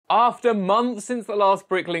After months since the last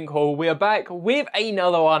Bricklink haul, we are back with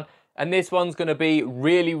another one, and this one's going to be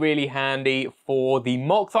really handy for the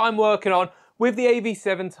mock that I'm working on with the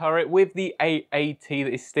AV7 turret, with the AAT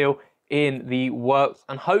that is still in the works,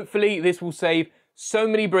 and hopefully this will save so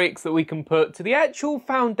many bricks that we can put to the actual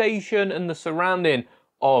foundation and the surrounding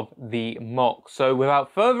of the mock. So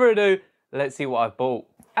without further ado, let's see what I've bought.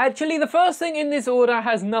 Actually, the first thing in this order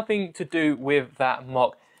has nothing to do with that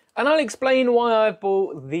mock. And I'll explain why I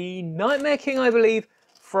bought the Nightmare King, I believe,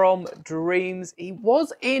 from Dreams. He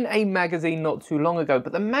was in a magazine not too long ago,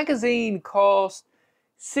 but the magazine cost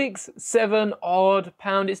 £6-7 odd.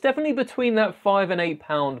 It's definitely between that £5 and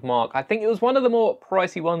 £8 mark. I think it was one of the more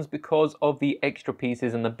pricey ones because of the extra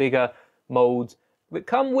pieces and the bigger molds that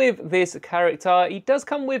come with this character. He does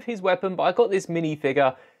come with his weapon, but I got this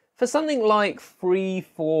minifigure for something like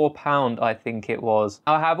 £3-4, I think it was.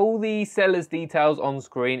 I'll have all the seller's details on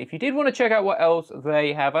screen. If you did want to check out what else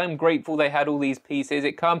they have, I'm grateful they had all these pieces.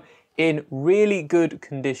 It come in really good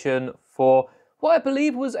condition for what I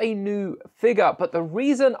believe was a new figure. But the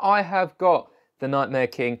reason I have got the Nightmare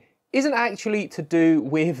King isn't actually to do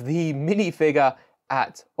with the minifigure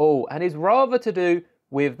at all, and is rather to do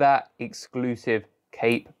with that exclusive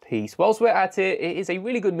cape piece. Whilst we're at it, it is a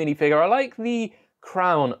really good minifigure. I like the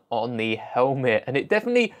crown on the helmet, and it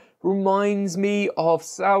definitely reminds me of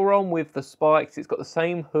Sauron with the spikes. It's got the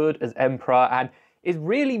same hood as Emperor and is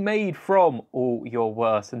really made from all your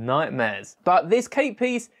worst nightmares. But this cape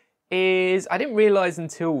piece is, I didn't realize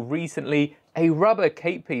until recently, a rubber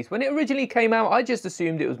cape piece. When it originally came out, I just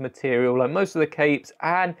assumed it was material like most of the capes,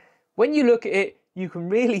 and when you look at it, you can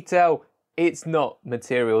really tell it's not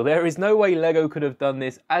material. There is no way Lego could have done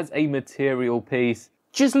this as a material piece.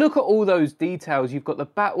 Just look at all those details. You've got the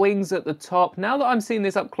bat wings at the top. Now that I'm seeing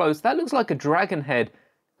this up close, that looks like a dragon head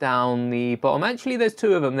down the bottom. Actually, there's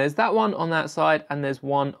two of them. There's that one on that side, and there's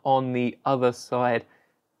one on the other side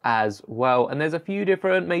as well. And there's a few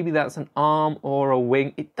different, maybe that's an arm or a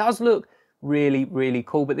wing. It does look really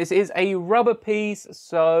cool, but this is a rubber piece,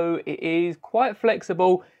 so it is quite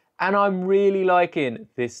flexible, and I'm really liking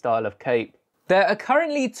this style of cape. There are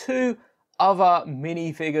currently two other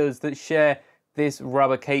minifigures that share this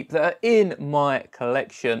rubber cape that are in my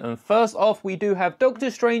collection. And first off, we do have Doctor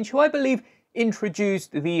Strange, who I believe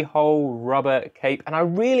introduced the whole rubber cape, and I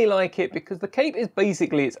really like it because the cape is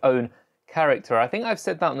basically its own character. I think I've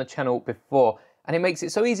said that on the channel before, and it makes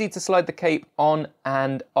it so easy to slide the cape on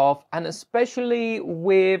and off, and especially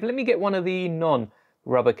with, let me get one of the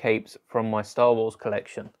non-rubber capes from my Star Wars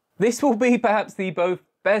collection. This will be perhaps the both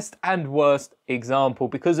best and worst example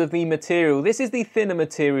because of the material. This is the thinner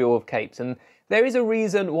material of capes, and there is a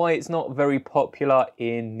reason why it's not very popular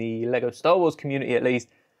in the Lego Star Wars community, at least.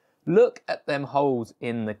 Look at them holes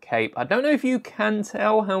in the cape. I don't know if you can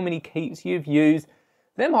tell how many capes you've used.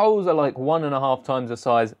 Them holes are like 1.5 times the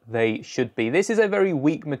size they should be. This is a very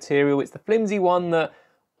weak material. It's the flimsy one that,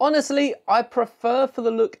 honestly, I prefer for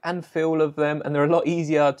the look and feel of them, and they're a lot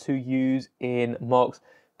easier to use in mocks,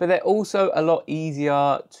 but they're also a lot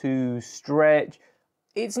easier to stretch.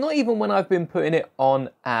 It's not even when I've been putting it on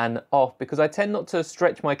and off, because I tend not to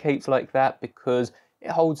stretch my capes like that because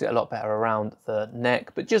it holds it a lot better around the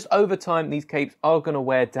neck. But just over time, these capes are going to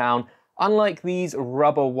wear down. Unlike these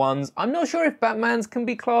rubber ones, I'm not sure if Batman's can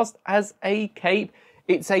be classed as a cape.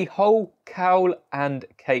 It's a whole cowl and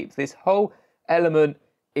cape. This whole element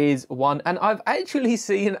is one. And I've actually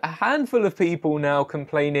seen a handful of people now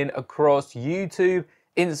complaining across YouTube,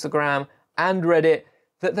 Instagram, and Reddit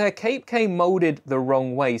that their cape came molded the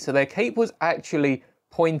wrong way. So their cape was actually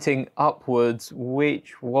pointing upwards,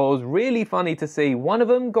 which was really funny to see. One of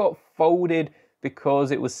them got folded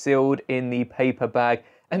because it was sealed in the paper bag,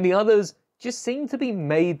 and the others just seem to be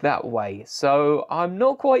made that way. So I'm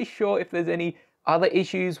not quite sure if there's any other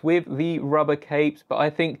issues with the rubber capes, but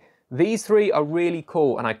I think these three are really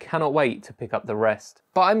cool, and I cannot wait to pick up the rest.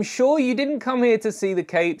 But I'm sure you didn't come here to see the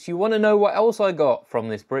capes. You want to know what else I got from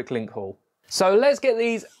this Bricklink haul. So let's get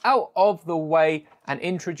these out of the way and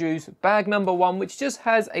introduce bag number one, which just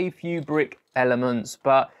has a few brick elements,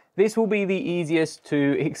 but this will be the easiest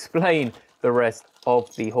to explain the rest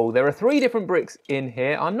of the haul. There are 3 different bricks in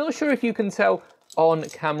here. I'm not sure if you can tell on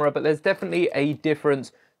camera, but there's definitely a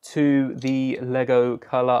difference to the Lego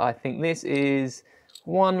color. I think this is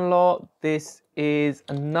one lot, this is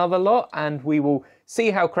another lot, and we will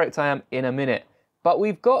see how correct I am in a minute. But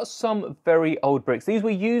we've got some very old bricks. These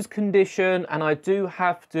were used condition, and I do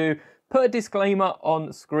have to put a disclaimer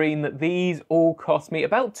on screen that these all cost me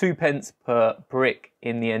about 2p per brick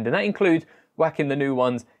in the end, and that includes whacking the new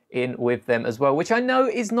ones in with them as well, which I know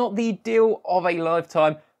is not the deal of a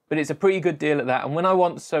lifetime, but it's a pretty good deal at that. And when I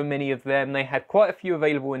want so many of them, they had quite a few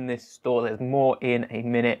available in this store. There's more in a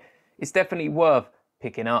minute. It's definitely worth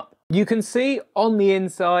picking up. You can see on the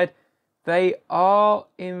inside, they are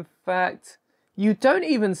in fact, you don't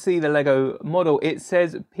even see the Lego model. It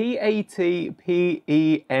says PATPEND,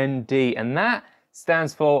 and that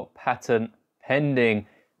stands for patent pending.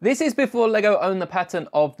 This is before Lego owned the patent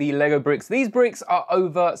of the Lego bricks. These bricks are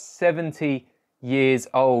over 70 years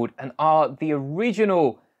old and are the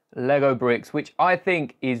original Lego bricks, which I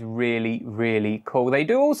think is really, really cool. They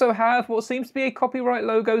do also have what seems to be a copyright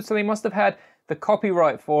logo, so they must have had the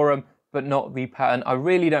copyright for them, but not the patent. I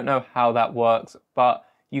really don't know how that works, but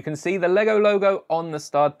you can see the Lego logo on the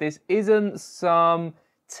stud. This isn't some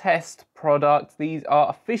test product. These are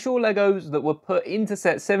official Legos that were put into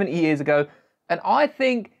set 70 years ago, and I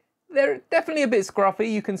think they're definitely a bit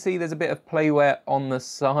scruffy. You can see there's a bit of playwear on the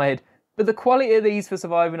side, but the quality of these for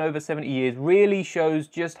surviving over 70 years really shows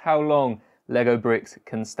just how long Lego bricks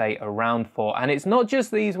can stay around for. And it's not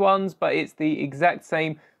just these ones, but it's the exact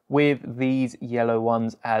same with these yellow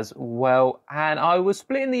ones as well. And I was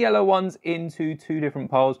splitting the yellow ones into two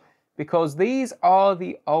different piles because these are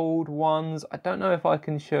the old ones. I don't know if I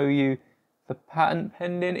can show you the patent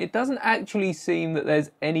pending. It doesn't actually seem that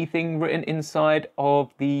there's anything written inside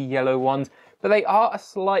of the yellow ones, but they are a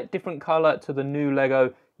slight different color to the new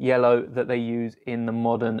Lego yellow that they use in the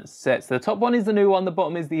modern sets. The top one is the new one, the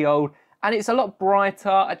bottom is the old, and it's a lot brighter.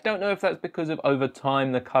 I don't know if that's because of over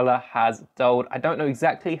time the color has dulled. I don't know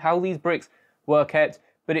exactly how these bricks were kept,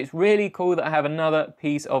 but it's really cool that I have another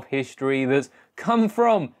piece of history that's come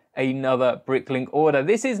from another Bricklink order.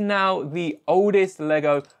 This is now the oldest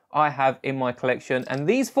Lego I have in my collection, and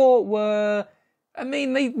these four were, I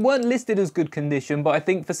mean, they weren't listed as good condition, but I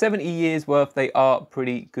think for 70 years worth, they are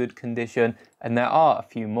pretty good condition, and there are a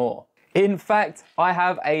few more. In fact, I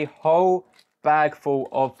have a whole bag full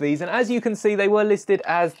of these, and as you can see, they were listed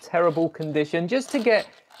as terrible condition. Just to get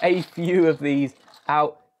a few of these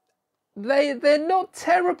out, they're not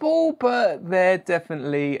terrible, but they're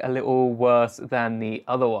definitely a little worse than the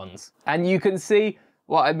other ones. And you can see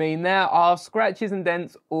what I mean. There are scratches and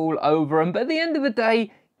dents all over them, but at the end of the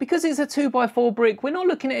day, because it's a 2x4 brick, we're not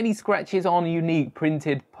looking at any scratches on unique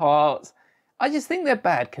printed parts. I just think they're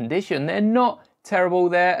bad condition. They're not terrible.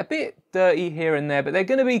 They're a bit dirty here and there, but they're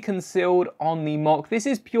going to be concealed on the mock. This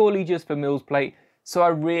is purely just for Mills plate, so I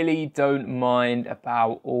really don't mind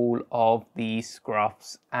about all of the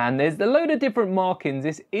scruffs. And there's a load of different markings.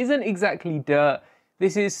 This isn't exactly dirt.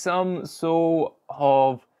 This is some sort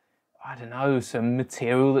of, I don't know, some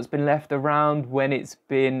material that's been left around when it's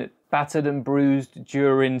been battered and bruised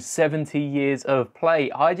during 70 years of play.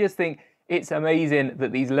 I just think it's amazing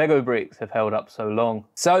that these Lego bricks have held up so long.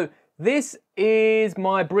 So this is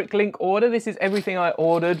my Bricklink order. This is everything I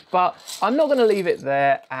ordered, but I'm not going to leave it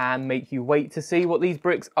there and make you wait to see what these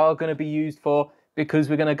bricks are going to be used for, because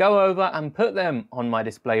we're going to go over and put them on my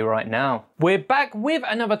display right now. We're back with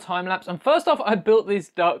another time lapse, and first off, I built this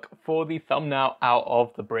duck for the thumbnail out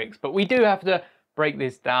of the bricks, but we do have to break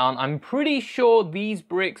this down. I'm pretty sure these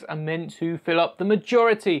bricks are meant to fill up the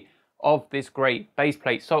majority of this great base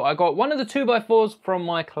plate. So I got one of the 2x4s from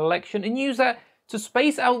my collection and use that to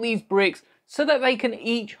space out these bricks so that they can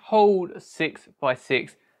each hold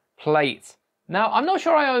 6x6 plates. Now, I'm not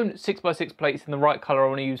sure I own 6x6 plates in the right color I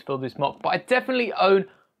want to use for this mock, but I definitely own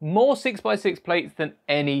more 6x6 plates than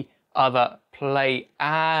any other plate,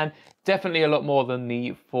 and definitely a lot more than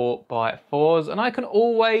the 4x4s. And I can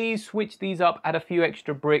always switch these up, add a few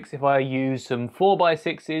extra bricks if I use some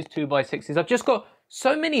 4x6s, 2x6s. I've just got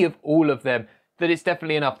so many of all of them that it's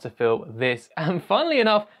definitely enough to fill this. And funnily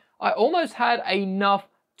enough, I almost had enough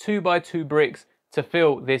 2x2 bricks to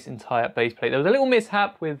fill this entire base plate. There was a little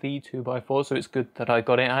mishap with the 2x4, so it's good that I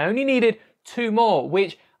got it. I only needed 2 more,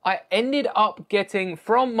 which I ended up getting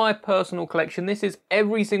from my personal collection. This is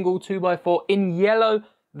every single 2x4 in yellow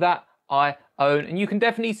that I own. And you can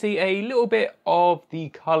definitely see a little bit of the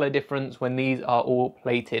color difference when these are all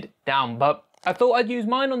plated down. But I thought I'd use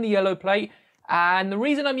mine on the yellow plate. And the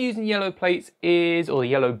reason I'm using yellow plates is, or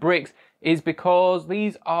yellow bricks, is because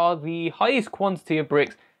these are the highest quantity of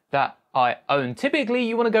bricks that I own. Typically,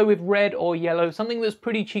 you want to go with red or yellow, something that's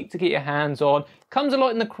pretty cheap to get your hands on, comes a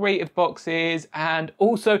lot in the creative boxes, and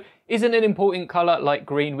also isn't an important color like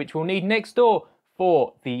green, which we'll need next door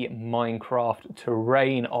for the Minecraft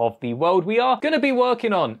terrain of the world we are going to be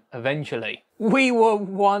working on eventually. We were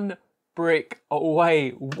one brick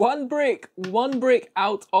away. One brick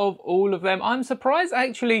out of all of them. I'm surprised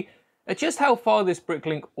actually at just how far this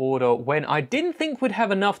Bricklink order went. I didn't think we'd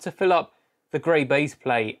have enough to fill up the grey base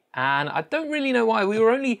plate, and I don't really know why. We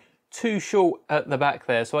were only too short at the back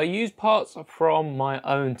there. So I used parts from my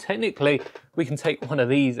own. Technically, we can take one of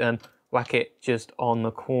these and whack it just on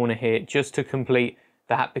the corner here, just to complete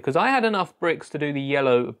that, because I had enough bricks to do the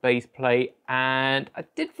yellow base plate, and I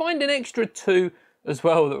did find an extra 2 as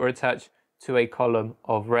well that were attached to a column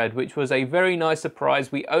of red, which was a very nice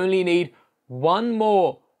surprise. We only need one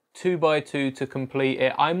more 2x2 to complete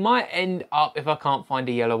it. I might end up, if I can't find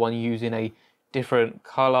a yellow one, using a different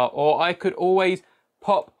color, or I could always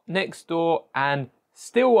pop next door and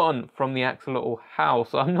steal one from the axolotl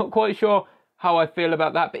house. I'm not quite sure how I feel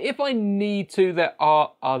about that, but if I need to, there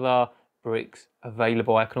are other bricks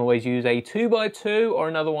available. I can always use a 2x2 or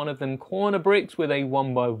another one of them corner bricks with a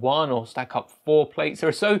 1x1, or stack up 4 plates. There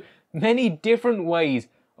are so many different ways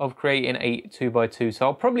of creating a 2x2, so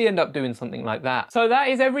I'll probably end up doing something like that. So that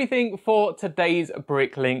is everything for today's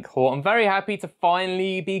Bricklink haul. I'm very happy to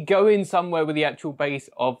finally be going somewhere with the actual base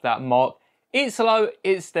of that MOC. It's slow,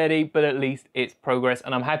 it's steady, but at least it's progress,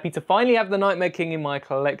 and I'm happy to finally have the Nightmare King in my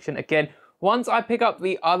collection again. Once I pick up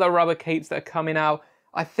the other rubber capes that are coming out,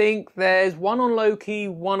 I think there's one on Loki,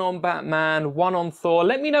 one on Batman, one on Thor.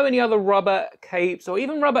 Let me know any other rubber capes or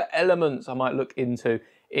even rubber elements I might look into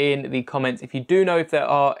in the comments if you do know if there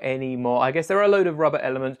are any more. I guess there are a load of rubber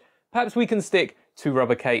elements. Perhaps we can stick to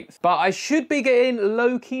rubber capes. But I should be getting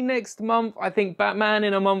Loki next month. I think Batman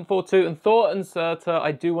in a month or 2, and Thor and Surtur.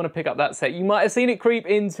 I do want to pick up that set. You might have seen it creep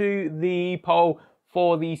into the poll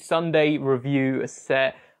for the Sunday review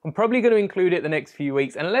set. I'm probably going to include it the next few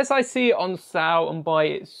weeks, unless I see it on sale and buy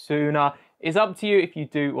it sooner. It's up to you if you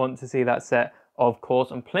do want to see that set, of course,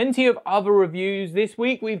 and plenty of other reviews. This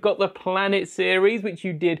week we've got the Planet series, which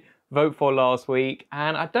you did vote for last week,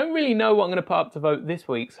 and I don't really know what I'm going to put up to vote this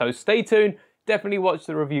week, so stay tuned. Definitely watch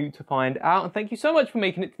the review to find out, and thank you so much for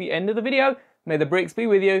making it to the end of the video. May the bricks be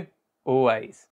with you always.